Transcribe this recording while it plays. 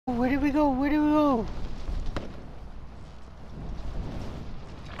Where did we go? Where did we go?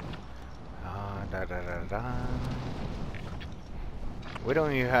 Da, da, da, da. We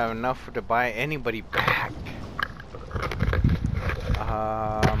don't even have enough to buy anybody back.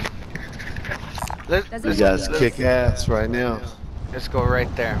 You guys kick ass right now. Let's go right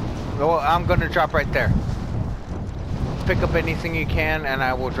there. Well, I'm gonna drop right there. Pick up anything you can, and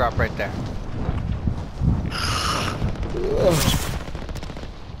I will drop right there.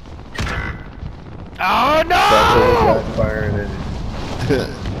 Oh no! That's firing it.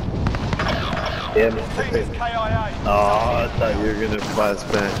 Damn it. Oh, I thought you were gonna flash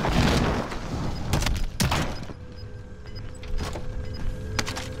back.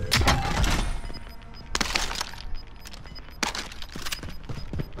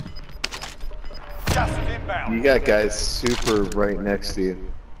 You got guys super right next to you.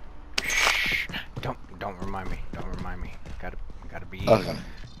 Shh. Don't remind me. Don't remind me.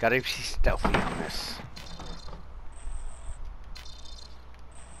 Gotta be stealthy on this.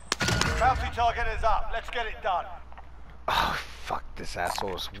 Bounty target is up. Let's get it done. Oh fuck! This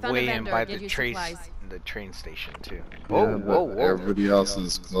asshole is way in by the train station too. Yeah, whoa! Everybody else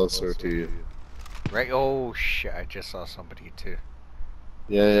is closer to you. Right? Oh shit! I just saw somebody too.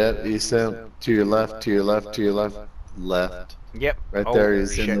 Yeah. He's to your left, to your left, to your left, left. Yep. Right there.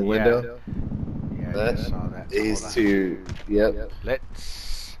 He's in the window. Yeah, I just saw that. He's to. Yep. Let's.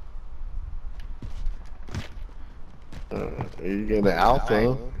 Are you gonna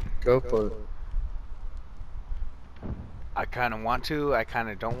alpha? Go for it. I kind of want to. I kind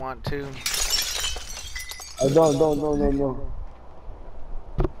of don't want to. No.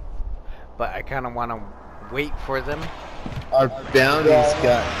 But I kind of want to wait for them. Our bounty's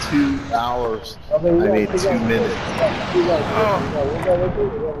got 2 hours. I mean 2 minutes.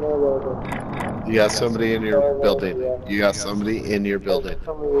 You got somebody in your building. You got somebody in your building.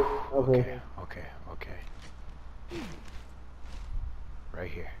 Okay. Right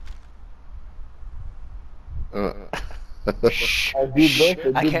here. Shh. I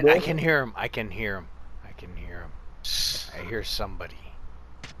can hear him. I can hear him. I hear somebody.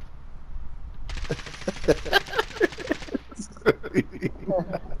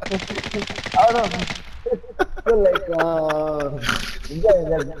 I don't feel like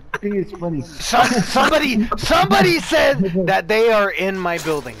that thing is funny. Somebody said that they are in my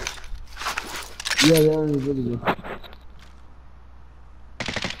building. Yeah, they're in the building.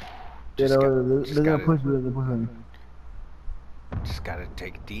 Just gotta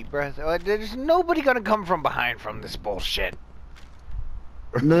take a deep breath. There's nobody gonna come from behind from this bullshit.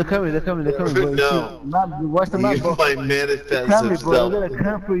 No, they're coming. Bro. No. Watch the map, bro. My manifest They're coming, bro. himself. They're gonna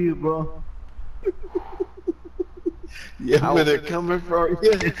come for you, bro. Yeah, when they're coming for you.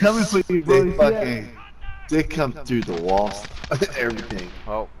 They're coming for you, bro. They come through the walls. Everything.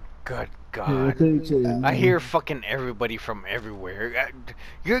 Oh, good God. I hear fucking everybody from everywhere.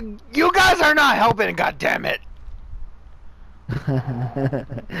 You guys are not helping, goddammit.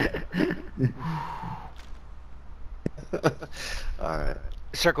 Alright.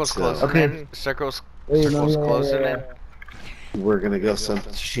 Circle's closing in. Circle's closing in. We're gonna go some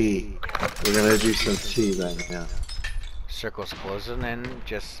chi. We're gonna do some chi right now. Circle's closing in.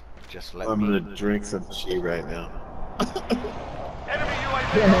 Just let me. I'm gonna drink some chi right now. Enemy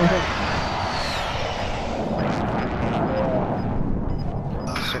UAV.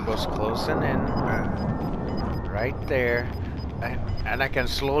 Circle's closing in. Right there. And I can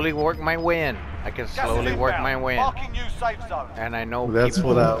slowly work my way in. Marking new safe zone. And I know That's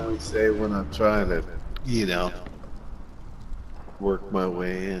what I always say when I'm trying to, you know, work my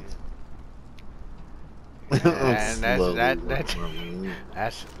way in. And that's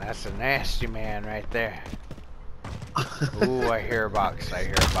a nasty man right there. Ooh, I hear a box.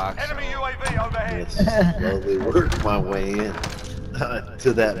 Enemy UAV overhead. Yes, slowly work my way in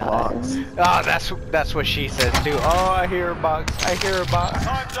to that box. Oh, that's what she says too. Oh, I hear a box.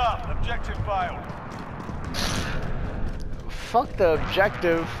 Time's up. Objective failed. Fuck the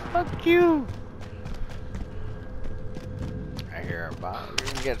objective. Fuck you. I hear a box. We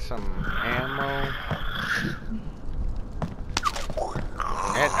can get some ammo.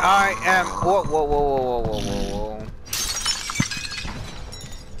 And I am. Whoa.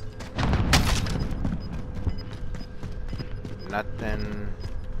 Nothing.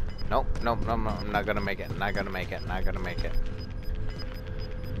 Nope. I'm not gonna make it.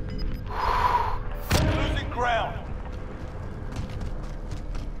 Losing ground.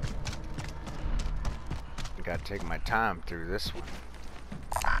 Gotta take my time through this one.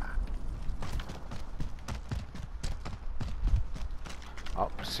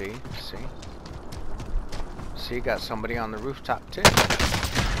 Oh, see, got somebody on the rooftop too.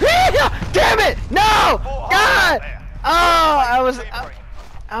 No! God! Oh,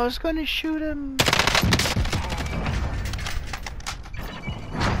 I was gonna shoot him.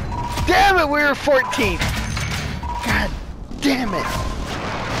 Damn it, we were 14th. God damn it.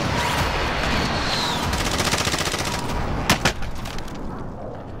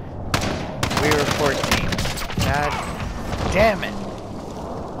 We were 14th. God damn it.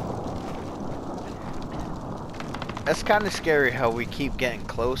 That's kind of scary how we keep getting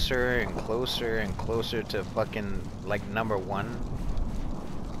closer and closer and closer to fucking like number 1.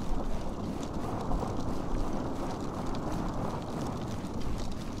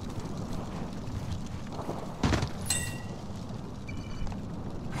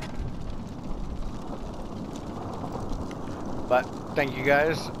 But thank you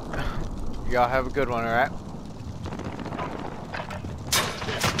guys. Y'all have a good one, alright?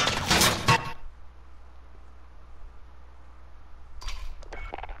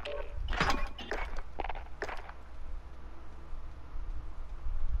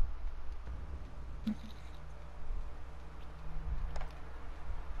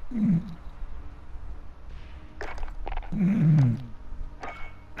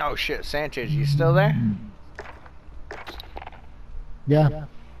 Oh shit, Sanchez, you still there? Yeah.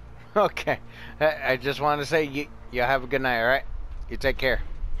 Okay. I just wanted to say you have a good night, alright? You take care.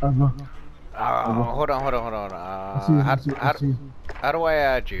 Hold on. How do I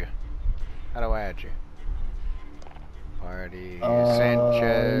add you? Party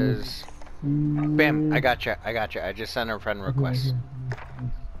Sanchez. Bam, I got you. I just sent her a friend request.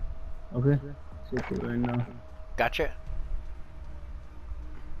 Okay. Check it right now. Gotcha.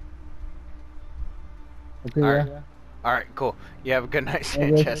 Okay, All right. yeah. Alright, cool. You have a good night,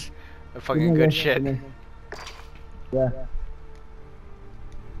 Sanchez. Fucking good shit. Yeah.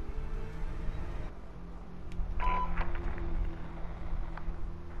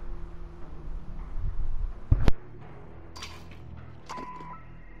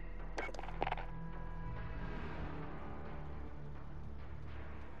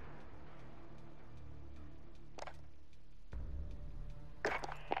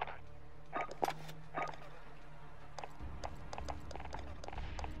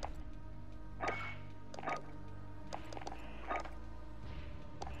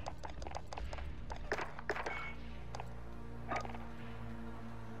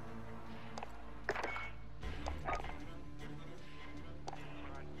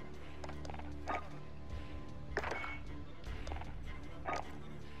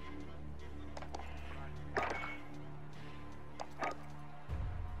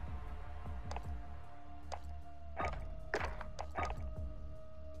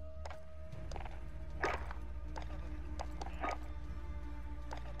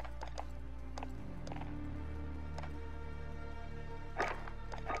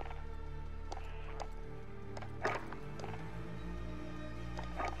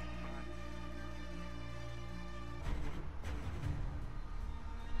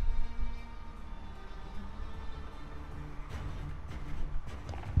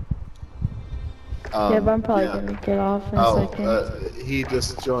 Yeah, but I'm probably gonna get off in a second. He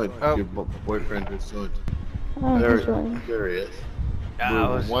just joined. Oh. Your boyfriend just joined. Oh, There, he's joining. there he is. We I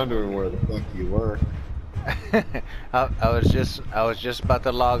were was wondering where the fuck you were. I was just about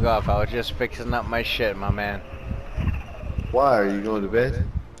to log off. I was just fixing up my shit, my man. Why are you going to bed?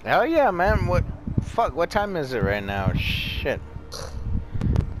 Hell yeah, man. What time is it right now? Shit.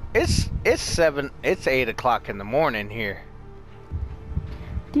 It's 8 o'clock in the morning here.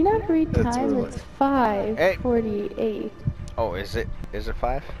 Do you not read That's time? early. It's 5:48. Oh, is it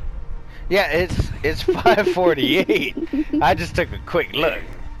 5? Yeah, it's 5:48. I just took a quick look.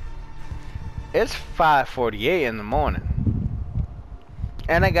 It's 5:48 in the morning.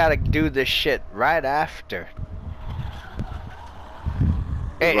 And I gotta do this shit right after.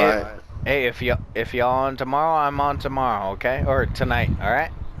 Hey, Right. hey, if y'all on tomorrow, I'm on tomorrow, okay? Or tonight,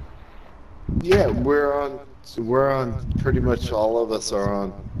 alright? Yeah, we're on. So we're on. Pretty much all of us are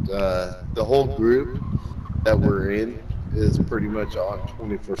on. The whole group that we're in is pretty much on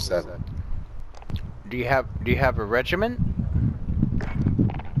 24/7. Do you have a regiment?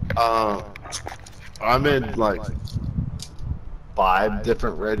 I'm in like 5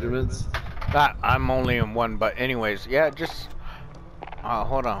 different regiments. I'm only in one, but anyways, yeah, just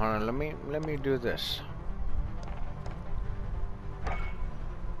hold on. Let me do this.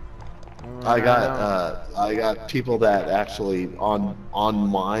 I got people that actually on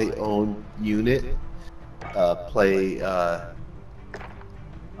my own unit play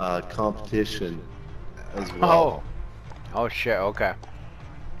competition as well. Oh shit, okay.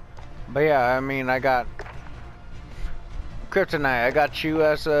 But yeah, I mean, I got Kryptonite, I got you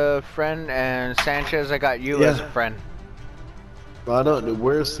as a friend, and Sanchez, I got you as a friend. Well, I don't know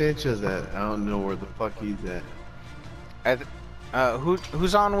where's Sanchez at. I don't know where the fuck he's at.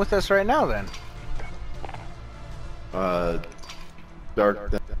 Who's on with us right now then? Dark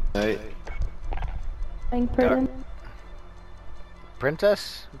Knight.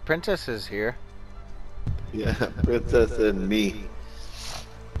 Princess? Princess is here. Yeah, Princess and me.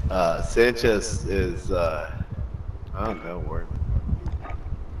 Sanchez is I don't know where.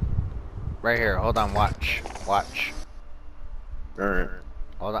 Right here. Hold on. Watch. Watch. Alright.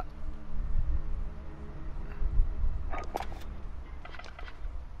 Hold on.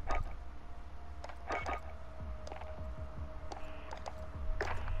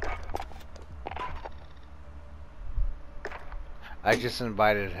 I just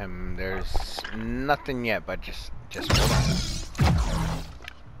invited him. There's nothing yet, but just hold on.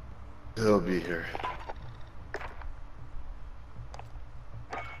 He'll be here.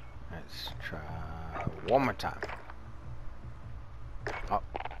 Let's try one more time. Oh.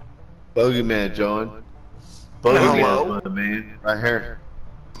 Bogeyman, John. Bogeyman, my man. Right here.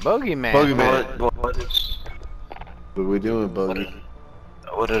 Bogeyman. Bogeyman. What What are we doing, Bogey?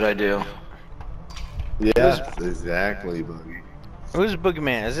 what did I do? Yes, exactly, Bogey. Who's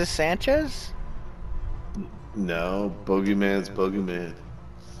Boogeyman? Is this Sanchez? No, Bogeyman's Bogeyman.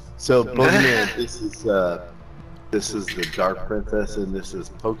 So Bogeyman, this is the Dark Princess, and this is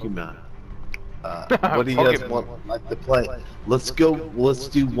Pokemon. What do you guys like to play? Let's go. Let's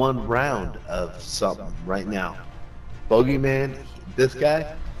do one round of something right now. Bogeyman, this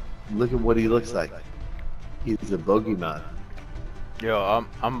guy. Look at what he looks like. He's a Bogeyman. Yo,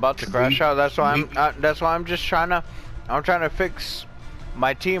 I'm about to crash out. That's why I'm just trying to. I'm trying to fix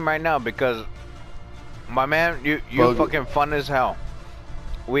my team right now because my man, you fucking fun as hell.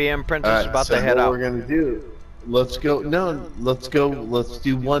 We and Princess about to head out. What we're gonna do? Let's go. No, let's go. Let's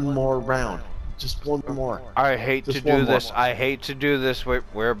do one more round. Just one more. I hate to do this. I hate to do this.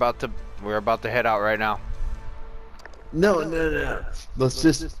 We're about to head out right now. No. Let's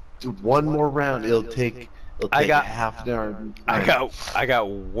just do one more round. It'll take half an hour. I got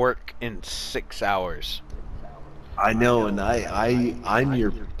work in 6 hours. I know, and I'm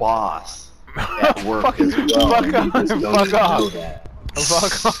your boss at work as well. Fuck off.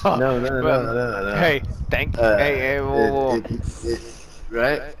 Fuck off. No. Hey, hey, whoa.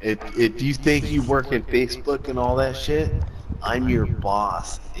 Right? If you think you work at Facebook and all that shit, I'm your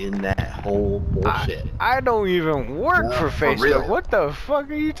boss in that whole bullshit. I don't even work for Facebook. real. What the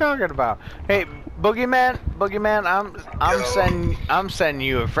fuck are you talking about? Hey, Boogeyman, I'm sending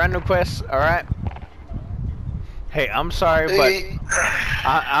you a friend request. All right. Hey, I'm sorry, but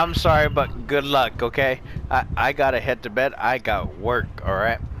I'm sorry, but good luck. Okay. I gotta head to bed. I got work. All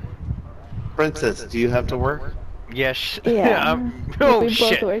right. Princess, do you have to work? Yes. Yeah. Oh we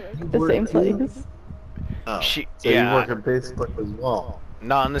shit. both work the same place. Oh, She, so you work on Facebook as well.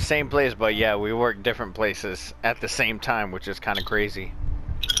 Not in the same place, but yeah, we work different places at the same time, which is kind of crazy.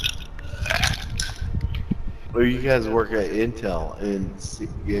 Well, you guys work at Intel in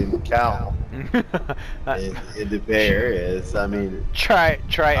Cal, in the Bay Areas. I mean, Try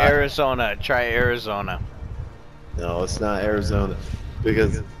Arizona. Try Arizona. no, it's not Arizona,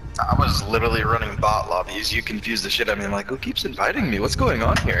 because I was literally running bot lobbies. You confused the shit out of me. I'm like, who keeps inviting me? What's going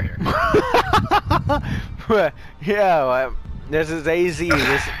on here? Yeah, well, this is AZ.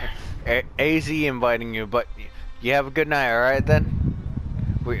 This AZ inviting you, but you have a good night. All right then.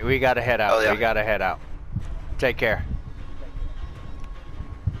 We gotta head out. Oh, yeah. We gotta head out. Take care.